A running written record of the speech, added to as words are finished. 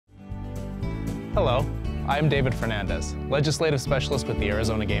Hello, I'm David Fernandez, Legislative Specialist with the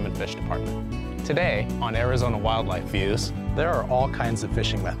Arizona Game and Fish Department. Today, on Arizona Wildlife Views, there are all kinds of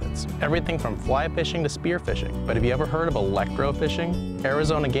fishing methods, everything from fly fishing to spear fishing. But have you ever heard of electrofishing?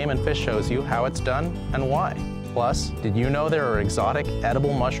 Arizona Game and Fish shows you how it's done and why. Plus, did you know there are exotic,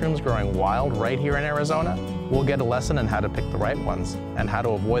 edible mushrooms growing wild right here in Arizona? We'll get a lesson on how to pick the right ones and how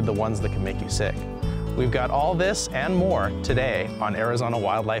to avoid the ones that can make you sick. We've got all this and more today on Arizona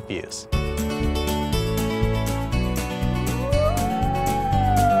Wildlife Views.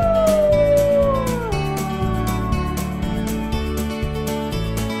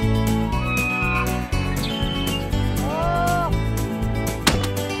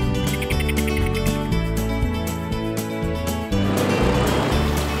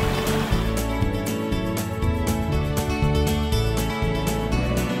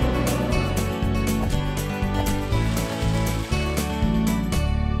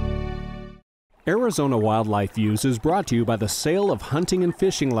 Arizona Wildlife Views is brought to you by the sale of hunting and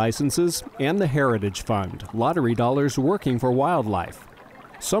fishing licenses and the Heritage Fund, lottery dollars working for wildlife.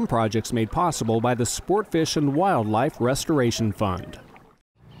 Some projects made possible by the Sportfish and Wildlife Restoration Fund.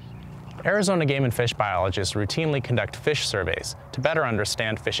 Arizona Game and Fish biologists routinely conduct fish surveys to better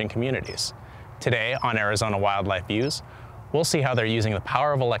understand fishing communities. Today on Arizona Wildlife Views, we'll see how they're using the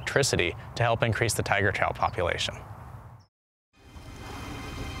power of electricity to help increase the tiger trout population.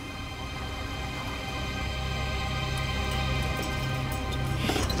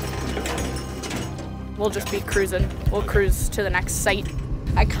 We'll just be cruising. We'll cruise to the next site.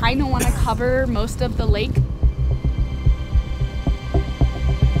 I kind of want to cover most of the lake.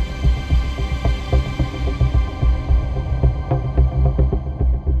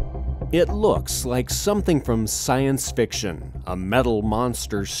 It looks like something from science fiction, a metal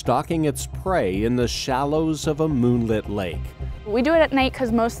monster stalking its prey in the shallows of a moonlit lake. We do it at night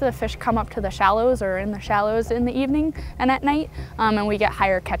because most of the fish come up to the shallows or in the shallows in the evening and at night, and we get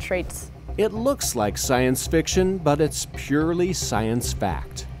higher catch rates. It looks like science fiction, but it's purely science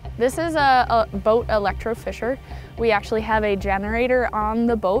fact. This is a boat electrofisher. We actually have a generator on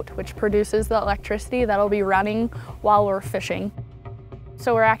the boat which produces the electricity that'll be running while we're fishing.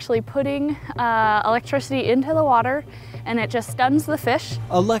 So we're actually putting electricity into the water and it just stuns the fish.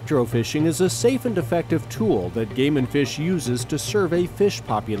 Electrofishing is a safe and effective tool that Game and Fish uses to survey fish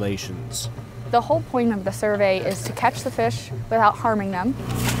populations. The whole point of the survey is to catch the fish without harming them.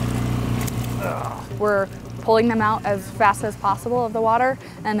 We're pulling them out as fast as possible of the water,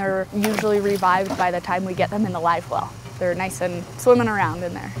 and they're usually revived by the time we get them in the live well. They're nice and swimming around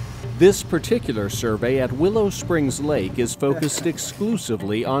in there. This particular survey at Willow Springs Lake is focused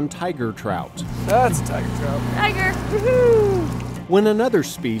exclusively on tiger trout. That's a tiger trout. Tiger! Woohoo! When another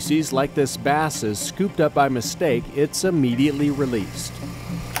species like this bass is scooped up by mistake, it's immediately released.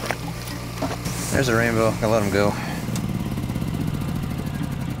 There's a rainbow. I'll let him go.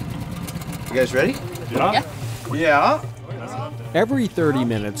 You guys ready? Yeah. Yeah. Every 30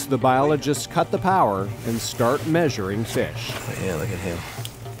 minutes, the biologists cut the power and start measuring fish. Yeah, look at him.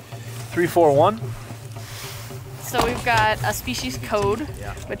 341. So we've got a species code,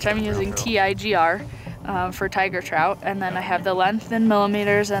 which I'm using TIGR for tiger trout, and then I have the length in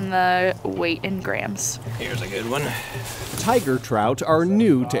millimeters and the weight in grams. Here's a good one. Tiger trout are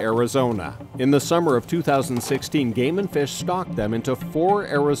new to Arizona. In the summer of 2016, Game and Fish stocked them into 4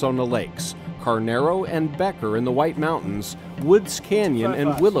 Arizona lakes: Carnero and Becker in the White Mountains, Woods Canyon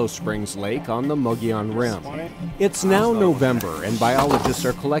and Willow Springs Lake on the Mogollon Rim. It's now November, and biologists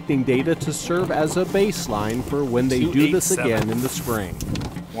are collecting data to serve as a baseline for when they do this again in the spring.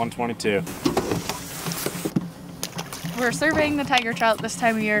 122. We're surveying the tiger trout this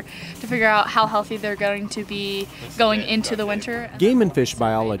time of year to figure out how healthy they're going to be going into the winter. Game and Fish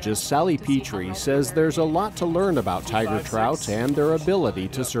biologist Sally Petrie says there's a lot to learn about tiger trout and their ability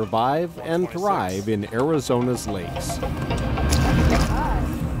to survive and thrive in Arizona's lakes.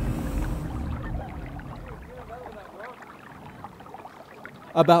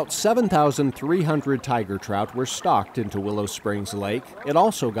 About 7,300 tiger trout were stocked into Willow Springs Lake. It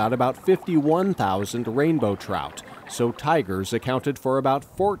also got about 51,000 rainbow trout, so tigers accounted for about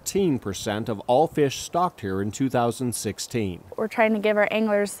 14% of all fish stocked here in 2016. We're trying to give our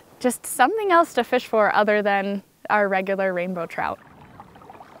anglers just something else to fish for other than our regular rainbow trout.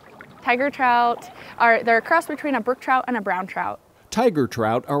 Tiger trout they're a cross between a brook trout and a brown trout. Tiger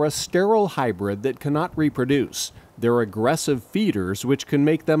trout are a sterile hybrid that cannot reproduce. They're aggressive feeders, which can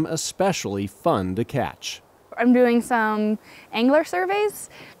make them especially fun to catch. I'm doing some angler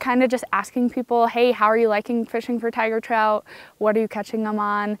surveys, kind of just asking people, hey, how are you liking fishing for tiger trout? What are you catching them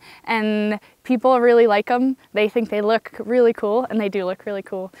on? And people really like them. They think they look really cool, and they do look really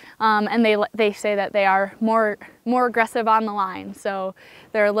cool. And they say that they are more aggressive on the line, so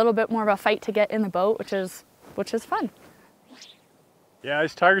they're a little bit more of a fight to get in the boat, which is fun. Yeah,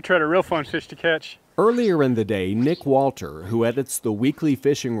 these tiger trout are real fun fish to catch. Earlier in the day, Nick Walter, who edits the weekly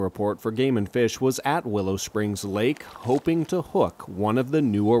fishing report for Game and Fish, was at Willow Springs Lake hoping to hook one of the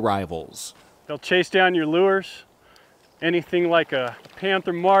new arrivals. They'll chase down your lures, anything like a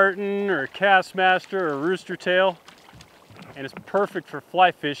panther martin or a Kastmaster or a rooster tail, and it's perfect for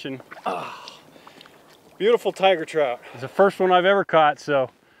fly fishing. Oh, beautiful tiger trout. It's the first one I've ever caught, so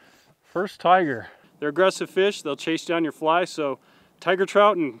first tiger. They're aggressive fish, they'll chase down your fly, so tiger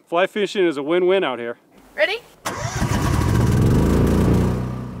trout and fly fishing is a win-win out here. Ready?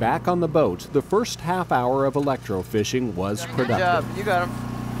 Back on the boat, the first half hour of electrofishing was productive. Good job, you got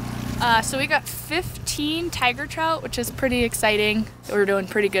them. So we got 15 tiger trout, which is pretty exciting. We're doing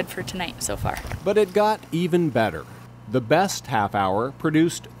pretty good for tonight so far. But it got even better. The best half hour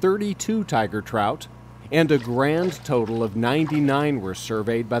produced 32 tiger trout, and a grand total of 99 were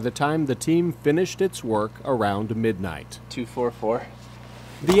surveyed by the time the team finished its work around midnight. 244.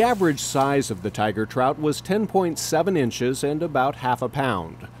 The average size of the tiger trout was 10.7 inches and about half a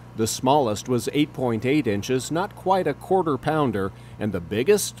pound. The smallest was 8.8 inches, not quite a quarter pounder, and the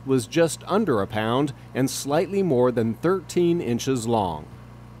biggest was just under a pound and slightly more than 13 inches long.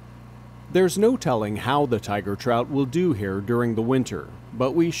 There's no telling how the tiger trout will do here during the winter,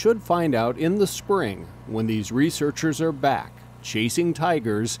 but we should find out in the spring when these researchers are back chasing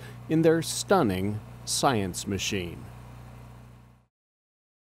tigers in their stunning science machine.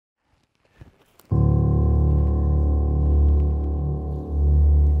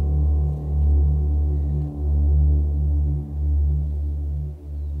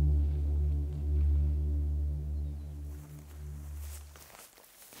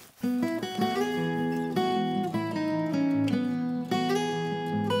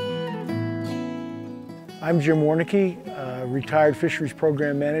 I'm Jim Warnicke, retired fisheries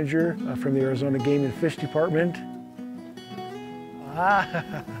program manager from the Arizona Game and Fish Department.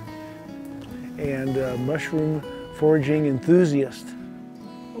 And mushroom foraging enthusiast.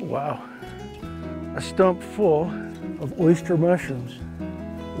 Wow, a stump full of oyster mushrooms.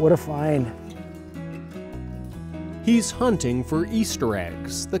 What a find. He's hunting for Easter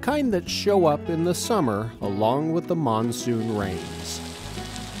eggs, the kind that show up in the summer along with the monsoon rains.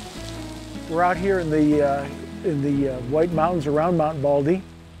 We're out here in the White Mountains around Mount Baldy.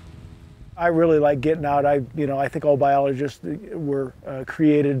 I really like getting out. I think all biologists were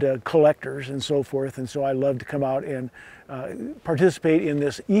created collectors and so forth, and so I love to come out and participate in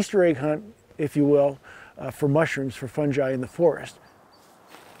this Easter egg hunt, if you will, for mushrooms, for fungi in the forest.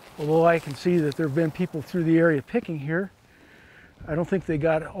 Although I can see that there have been people through the area picking here, I don't think they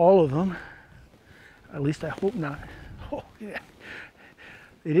got all of them. At least I hope not. Oh, yeah.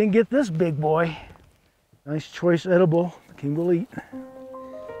 They didn't get this big boy. Nice choice edible, King Bolete.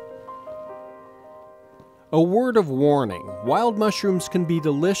 A word of warning, wild mushrooms can be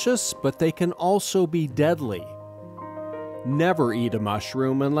delicious, but they can also be deadly. Never eat a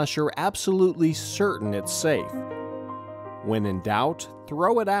mushroom unless you're absolutely certain it's safe. When in doubt,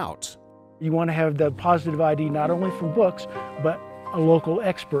 throw it out. You want to have the positive ID not only from books, but a local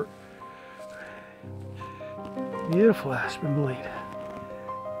expert. Beautiful aspen bolete.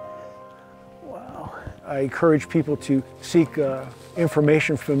 I encourage people to seek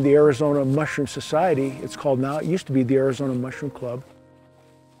information from the Arizona Mushroom Society. It's called now, it used to be the Arizona Mushroom Club.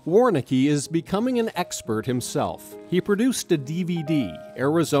 Warnicke is becoming an expert himself. He produced a DVD,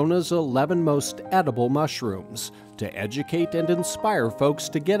 Arizona's 11 Most Edible Mushrooms, to educate and inspire folks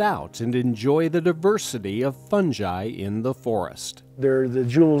to get out and enjoy the diversity of fungi in the forest. They're the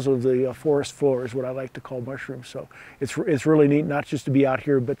jewels of the forest floor is what I like to call mushrooms. So it's really neat not just to be out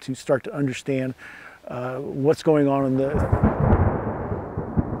here, but to start to understand what's going on in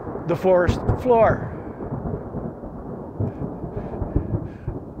the forest floor.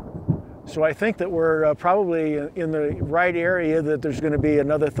 So I think that we're probably in the right area, that there's going to be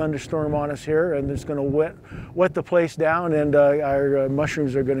another thunderstorm on us here, and it's going to wet the place down, and our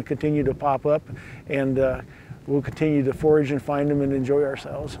mushrooms are going to continue to pop up, and we'll continue to forage and find them and enjoy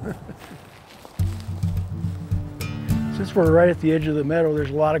ourselves. Since we're right at the edge of the meadow,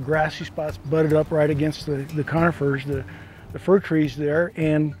 there's a lot of grassy spots butted up right against the conifers, the fir trees there,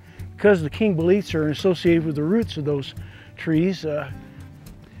 and because the king boletes are associated with the roots of those trees, the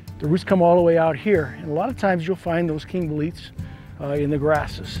roots come all the way out here, and a lot of times you'll find those king boletes in the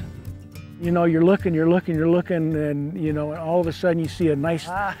grasses. You know, you're looking, and you know, and all of a sudden you see a nice,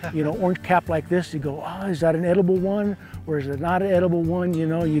 you know, orange cap like this. You go, oh, is that an edible one, or is it not an edible one? You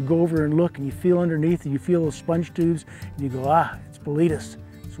know, you go over and look, and you feel underneath, and you feel those sponge tubes, and you go, ah, it's Boletus.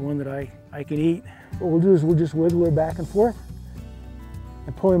 It's one that I can eat. What we'll do is we'll just wiggle her back and forth,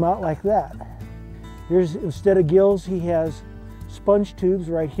 and pull him out like that. Here's, instead of gills, he has sponge tubes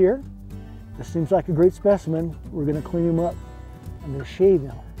right here. This seems like a great specimen. We're going to clean him up. I'm going to shave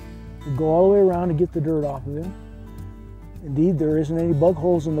him. We'll go all the way around to get the dirt off of him. Indeed, there isn't any bug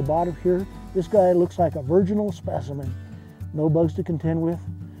holes in the bottom here. This guy looks like a virginal specimen. No bugs to contend with.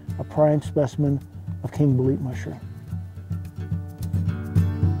 A prime specimen of king bolete mushroom.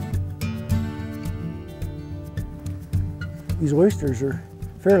 These oysters are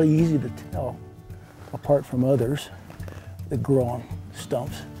fairly easy to tell apart from others that grow on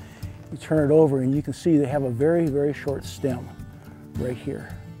stumps. You turn it over and you can see they have a very, very short stem right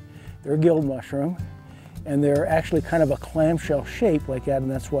here. They're a gill mushroom, and they're actually kind of a clamshell shape like that,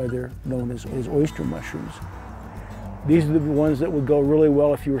 and that's why they're known as oyster mushrooms. These are the ones that would go really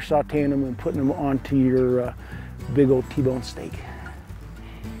well if you were sauteing them and putting them onto your big old T-bone steak.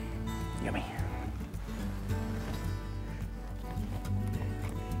 Yummy.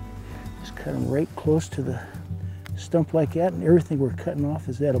 Just cut them right close to the stump like that, and everything we're cutting off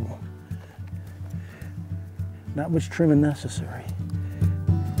is edible. Not much trimming necessary.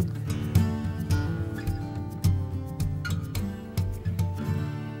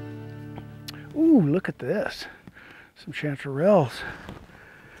 Ooh, look at this. Some chanterelles.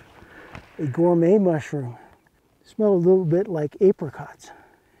 A gourmet mushroom. Smell a little bit like apricots.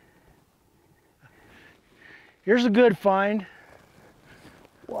 Here's a good find.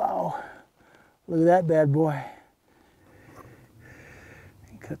 Wow, look at that bad boy.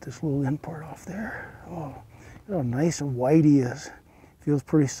 Cut this little end part off there. Oh, look how nice and white he is. Feels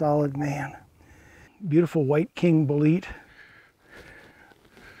pretty solid, man. Beautiful white king bolete.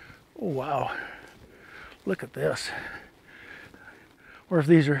 Oh, wow. Look at this. Or if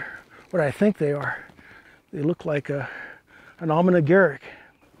these are what I think they are, they look like an almond agaric.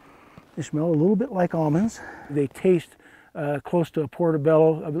 They smell a little bit like almonds. They taste close to a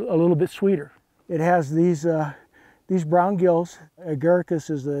portobello, a little bit sweeter. It has these brown gills. Agaricus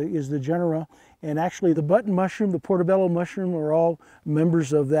is the genera, and actually the button mushroom, the portobello mushroom, are all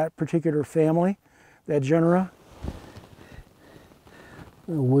members of that particular family, that genera.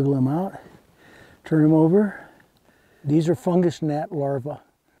 We'll wiggle them out, turn them over. These are fungus gnat larvae,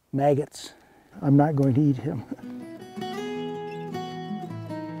 maggots. I'm not going to eat him.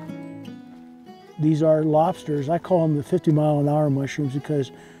 These are lobsters. I call them the 50-mile-an-hour mushrooms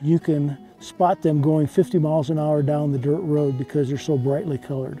because you can spot them going 50 miles an hour down the dirt road because they're so brightly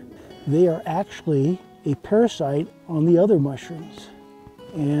colored. They are actually a parasite on the other mushrooms.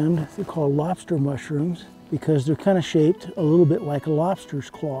 And they're called lobster mushrooms because they're kind of shaped a little bit like a lobster's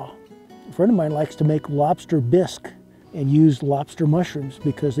claw. A friend of mine likes to make lobster bisque and use lobster mushrooms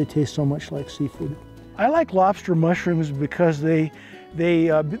because they taste so much like seafood. I like lobster mushrooms because they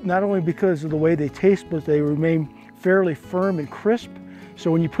not only because of the way they taste, but they remain fairly firm and crisp.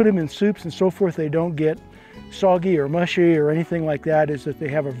 So when you put them in soups and so forth, they don't get soggy or mushy or anything like that. Is that they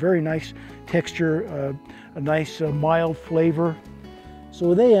have a very nice texture, a nice mild flavor.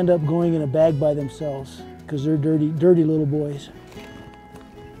 So they end up going in a bag by themselves because they're dirty, dirty little boys.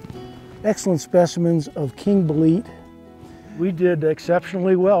 Excellent specimens of king bolete. We did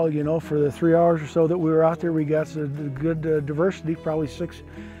exceptionally well, you know, for the 3 hours or so that we were out there. We got a good diversity, probably 6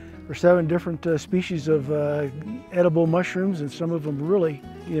 or 7 different species of edible mushrooms, and some of them really,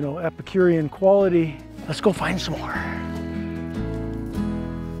 you know, Epicurean quality. Let's go find some more.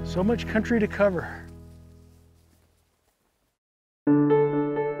 So much country to cover.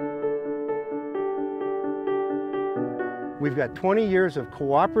 We've got 20 years of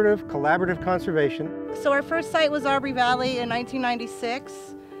cooperative, collaborative conservation. So our first site was Aubrey Valley in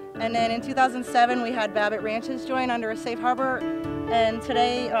 1996, and then in 2007 we had Babbitt Ranches join under a safe harbor, and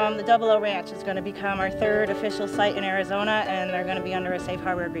today the Double O Ranch is going to become our 3rd official site in Arizona, and they're going to be under a safe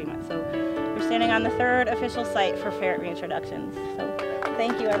harbor agreement. So we're standing on the 3rd official site for ferret reintroductions. So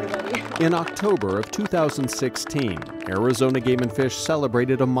thank you, everybody. In October of 2016, Arizona Game and Fish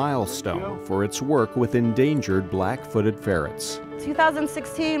celebrated a milestone for its work with endangered black-footed ferrets.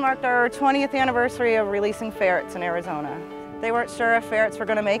 2016 marked our 20th anniversary of releasing ferrets in Arizona. They weren't sure if ferrets were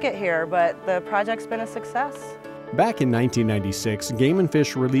going to make it here, but the project's been a success. Back in 1996, Game and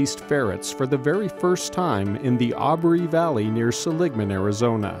Fish released ferrets for the very first time in the Aubrey Valley near Seligman,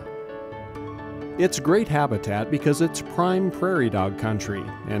 Arizona. It's great habitat because it's prime prairie dog country,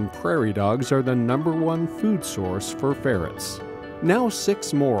 and prairie dogs are the #1 food source for ferrets. Now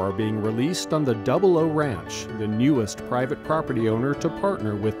 6 more are being released on the 00 Ranch, the newest private property owner to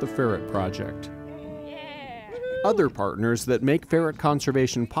partner with the Ferret Project. Other partners that make ferret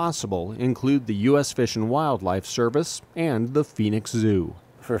conservation possible include the U.S. Fish and Wildlife Service and the Phoenix Zoo.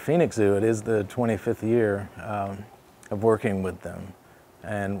 For Phoenix Zoo, it is the 25th year of working with them.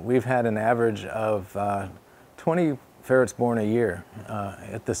 And we've had an average of 20 ferrets born a year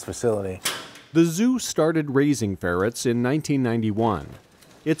at this facility. The zoo started raising ferrets in 1991.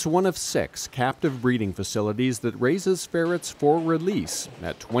 It's one of 6 captive breeding facilities that raises ferrets for release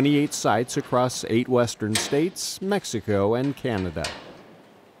at 28 sites across 8 western states, Mexico, and Canada.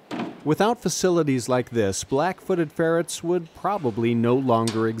 Without facilities like this, black-footed ferrets would probably no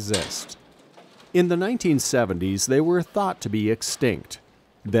longer exist. In the 1970s, they were thought to be extinct.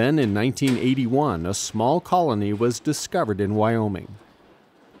 Then, in 1981, a small colony was discovered in Wyoming.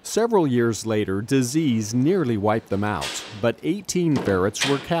 Several years later, disease nearly wiped them out, but 18 ferrets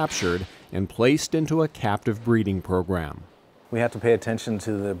were captured and placed into a captive breeding program. We have to pay attention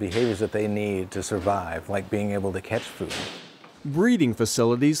to the behaviors that they need to survive, like being able to catch food. Breeding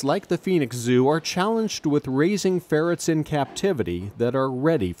facilities like the Phoenix Zoo are challenged with raising ferrets in captivity that are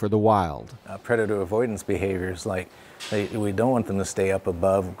ready for the wild. Predator avoidance behaviors, like we don't want them to stay up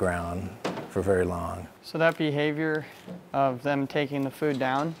above ground for very long. So that behavior of them taking the food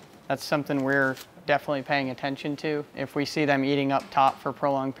down, that's something we're definitely paying attention to. If we see them eating up top for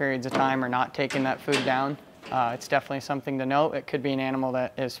prolonged periods of time or not taking that food down, it's definitely something to note. It could be an animal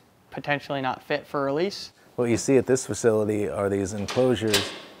that is potentially not fit for release. What you see at this facility are these enclosures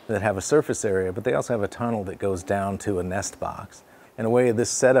that have a surface area, but they also have a tunnel that goes down to a nest box. In a way, this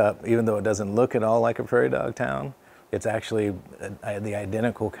setup, even though it doesn't look at all like a prairie dog town, it's actually the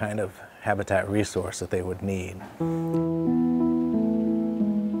identical kind of habitat resource that they would need.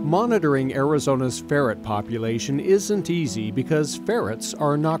 Monitoring Arizona's ferret population isn't easy because ferrets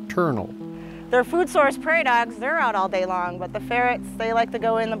are nocturnal. They're food source prairie dogs, they're out all day long, but the ferrets, they like to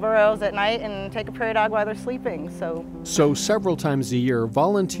go in the burrows at night and take a prairie dog while they're sleeping, So several times a year,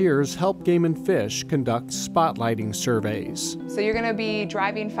 volunteers help Game and Fish conduct spotlighting surveys. So you're gonna be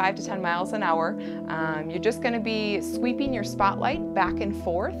driving 5 to 10 miles an hour. You're just gonna be sweeping your spotlight back and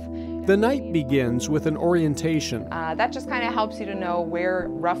forth. The night begins with an orientation. That just kind of helps you to know where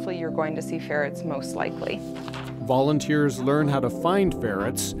roughly you're going to see ferrets most likely. Volunteers learn how to find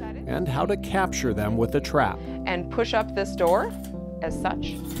ferrets and how to capture them with a trap. And push up this door as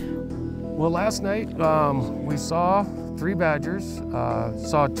such. Well, last night we saw 3 badgers,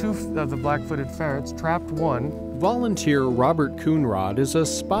 saw 2 of the black-footed ferrets, trapped 1. Volunteer Robert Coonrod is a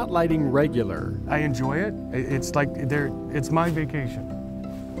spotlighting regular. I enjoy it. It's like it's my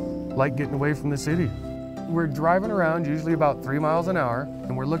vacation, like getting away from the city. We're driving around usually about 3 miles an hour,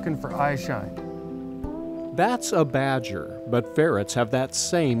 and we're looking for eye shine. That's a badger, but ferrets have that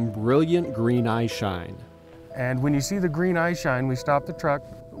same brilliant green eye shine. And when you see the green eye shine, we stop the truck,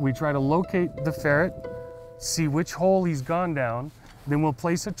 we try to locate the ferret, see which hole he's gone down, then we'll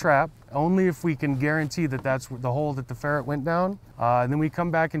place a trap, only if we can guarantee that that's the hole that the ferret went down. And then we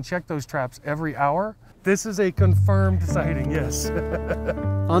come back and check those traps every hour. This is a confirmed sighting, yes.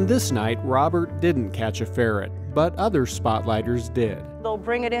 On this night, Robert didn't catch a ferret, but other spotlighters did. they'll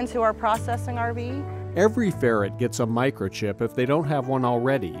bring it into our processing RV. Every ferret gets a microchip if they don't have one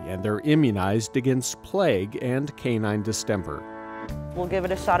already, and they're immunized against plague and canine distemper. We'll give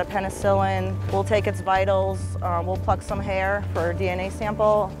it a shot of penicillin, we'll take its vitals, we'll pluck some hair for a DNA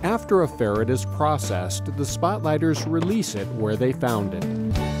sample. After a ferret is processed, the spotlighters release it where they found it.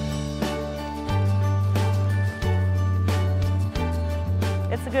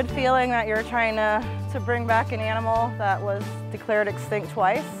 It's a good feeling that you're trying to bring back an animal that was declared extinct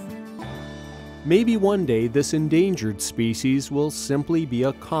twice. Maybe one day this endangered species will simply be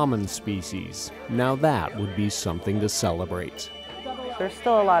a common species. Now that would be something to celebrate. There's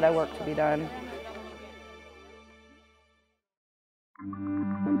still a lot of work to be done.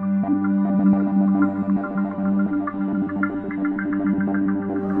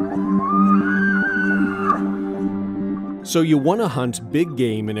 So you want to hunt big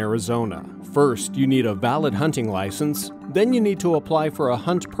game in Arizona. First, you need a valid hunting license, then you need to apply for a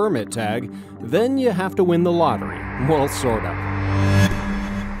hunt permit tag, then you have to win the lottery. Well, sort of.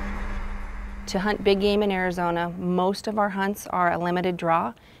 To hunt big game in Arizona, most of our hunts are a limited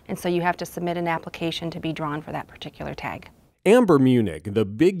draw, and so you have to submit an application to be drawn for that particular tag. Amber Munich, the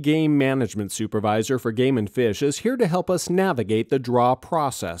big game management supervisor for Game and Fish, is here to help us navigate the draw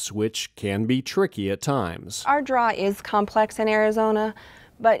process, which can be tricky at times. Our draw is complex in Arizona,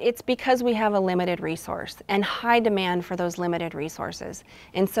 but it's because we have a limited resource and high demand for those limited resources.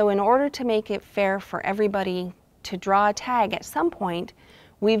 And so in order to make it fair for everybody to draw a tag at some point,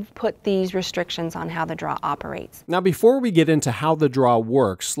 we've put these restrictions on how the draw operates. Now, before we get into how the draw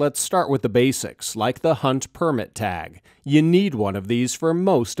works, let's start with the basics, like the hunt permit tag. You need one of these for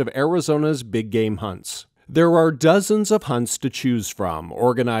most of Arizona's big game hunts. There are dozens of hunts to choose from,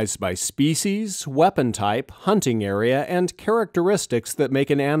 organized by species, weapon type, hunting area, and characteristics that make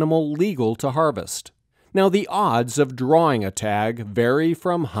an animal legal to harvest. Now, the odds of drawing a tag vary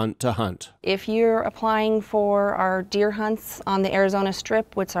from hunt to hunt. If you're applying for our deer hunts on the Arizona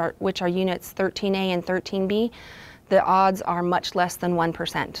Strip, which are units 13A and 13B, the odds are much less than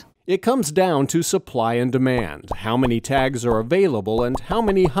 1%. It comes down to supply and demand, how many tags are available, and how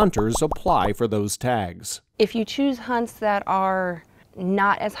many hunters apply for those tags. If you choose hunts that are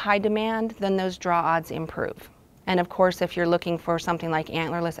not as high demand, then those draw odds improve. And of course, if you're looking for something like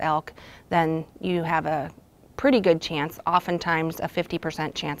antlerless elk, then you have a pretty good chance, oftentimes a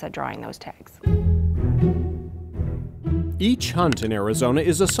 50% chance at drawing those tags. Each hunt in Arizona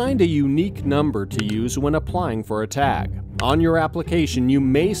is assigned a unique number to use when applying for a tag. On your application, you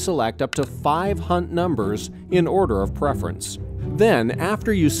may select up to 5 hunt numbers in order of preference. Then,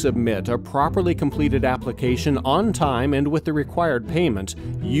 after you submit a properly completed application on time and with the required payment,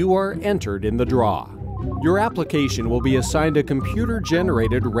 you are entered in the draw. Your application will be assigned a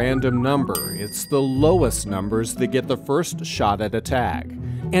computer-generated random number. It's the lowest numbers that get the first shot at a tag.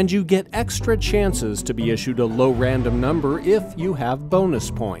 And you get extra chances to be issued a low random number if you have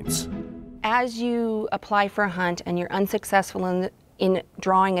bonus points. As you apply for a hunt and you're unsuccessful in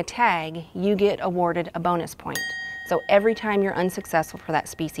drawing a tag, you get awarded a bonus point. So every time you're unsuccessful for that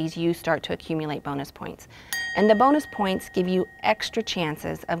species, you start to accumulate bonus points. And the bonus points give you extra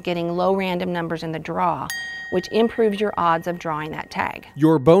chances of getting low random numbers in the draw, which improves your odds of drawing that tag.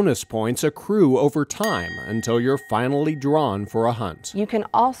 Your bonus points accrue over time until you're finally drawn for a hunt. You can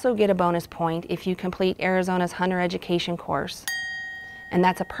also get a bonus point if you complete Arizona's Hunter Education course, and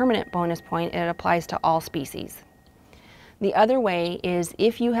that's a permanent bonus point. It applies to all species. The other way is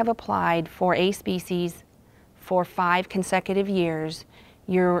if you have applied for a species for 5 consecutive years,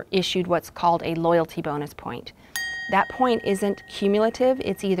 you're issued what's called a loyalty bonus point. That point isn't cumulative,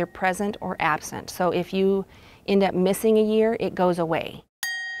 it's either present or absent. So if you end up missing a year, it goes away.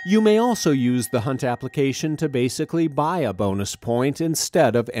 You may also use the hunt application to basically buy a bonus point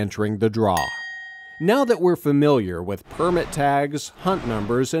instead of entering the draw. Now that we're familiar with permit tags, hunt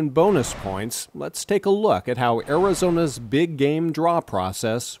numbers, and bonus points, let's take a look at how Arizona's big game draw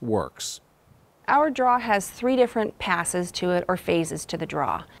process works. Our draw has 3 different passes to it, or phases to the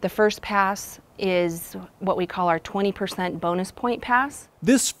draw. The first pass is what we call our 20% bonus point pass.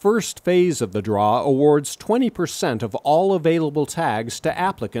 This first phase of the draw awards 20% of all available tags to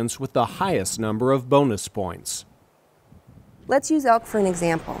applicants with the highest number of bonus points. Let's use elk for an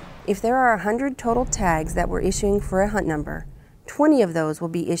example. If there are 100 total tags that we're issuing for a hunt number, 20 of those will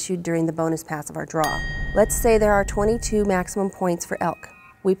be issued during the bonus pass of our draw. Let's say there are 22 maximum points for elk.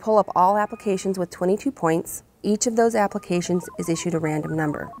 We pull up all applications with 22 points. Each of those applications is issued a random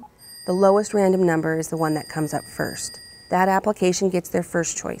number. The lowest random number is the one that comes up first. That application gets their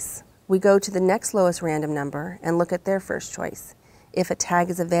first choice. We go to the next lowest random number and look at their first choice. If a tag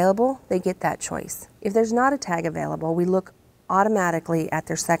is available, they get that choice. If there's not a tag available, we look automatically at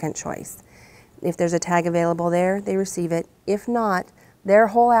their second choice. If there's a tag available there, they receive it. If not, their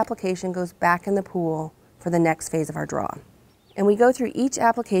whole application goes back in the pool for the next phase of our draw. And we go through each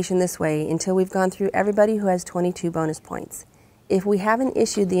application this way until we've gone through everybody who has 22 bonus points. If we haven't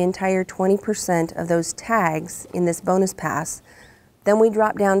issued the entire 20% of those tags in this bonus pass, then we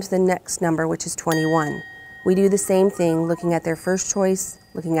drop down to the next number, which is 21. We do the same thing, looking at their first choice,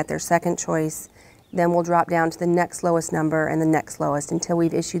 looking at their second choice, then we'll drop down to the next lowest number and the next lowest until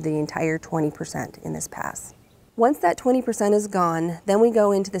we've issued the entire 20% in this pass. Once that 20% is gone, then we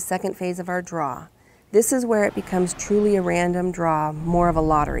go into the second phase of our draw. This is where it becomes truly a random draw, more of a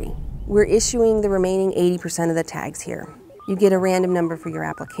lottery. We're issuing the remaining 80% of the tags here. You get a random number for your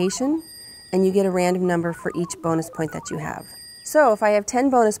application, and you get a random number for each bonus point that you have. So if I have 10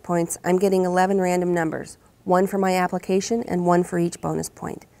 bonus points, I'm getting 11 random numbers, 1 for my application and 1 for each bonus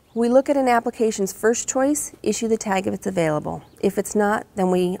point. We look at an application's first choice, issue the tag if it's available. If it's not, then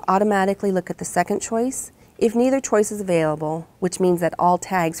we automatically look at the second choice. If neither choice is available, which means that all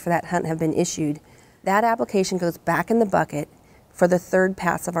tags for that hunt have been issued, that application goes back in the bucket for the third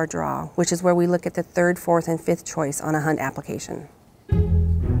pass of our draw, which is where we look at the third, fourth, and fifth choice on a hunt application.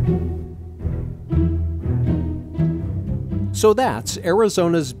 So that's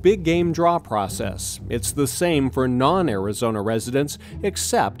Arizona's big game draw process. It's the same for non-Arizona residents,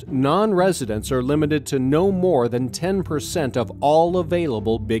 except non-residents are limited to no more than 10% of all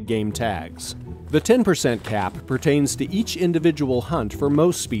available big game tags. The 10% cap pertains to each individual hunt for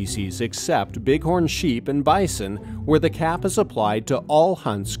most species except bighorn sheep and bison, where the cap is applied to all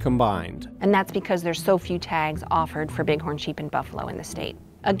hunts combined. And that's because there's so few tags offered for bighorn sheep and buffalo in the state.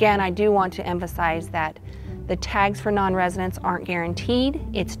 Again, I do want to emphasize that the tags for non-residents aren't guaranteed.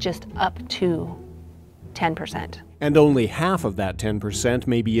 It's just up to 10%. And only half of that 10%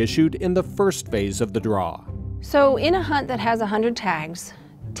 may be issued in the first phase of the draw. So in a hunt that has 100 tags,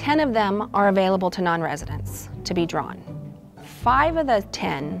 10 of them are available to non-residents to be drawn. 5 of the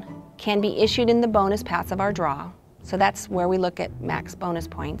 10 can be issued in the bonus pass of our draw, so that's where we look at max bonus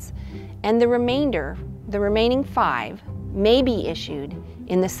points, and the remaining 5 may be issued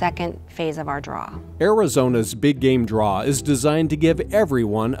in the second phase of our draw. Arizona's Big Game Draw is designed to give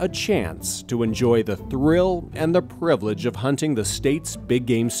everyone a chance to enjoy the thrill and the privilege of hunting the state's big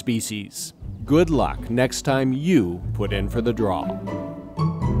game species. Good luck next time you put in for the draw.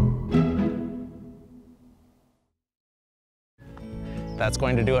 That's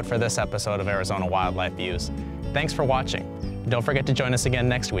going to do it for this episode of Arizona Wildlife Views. Thanks for watching. Don't forget to join us again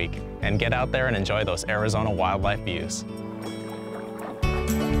next week and get out there and enjoy those Arizona wildlife views.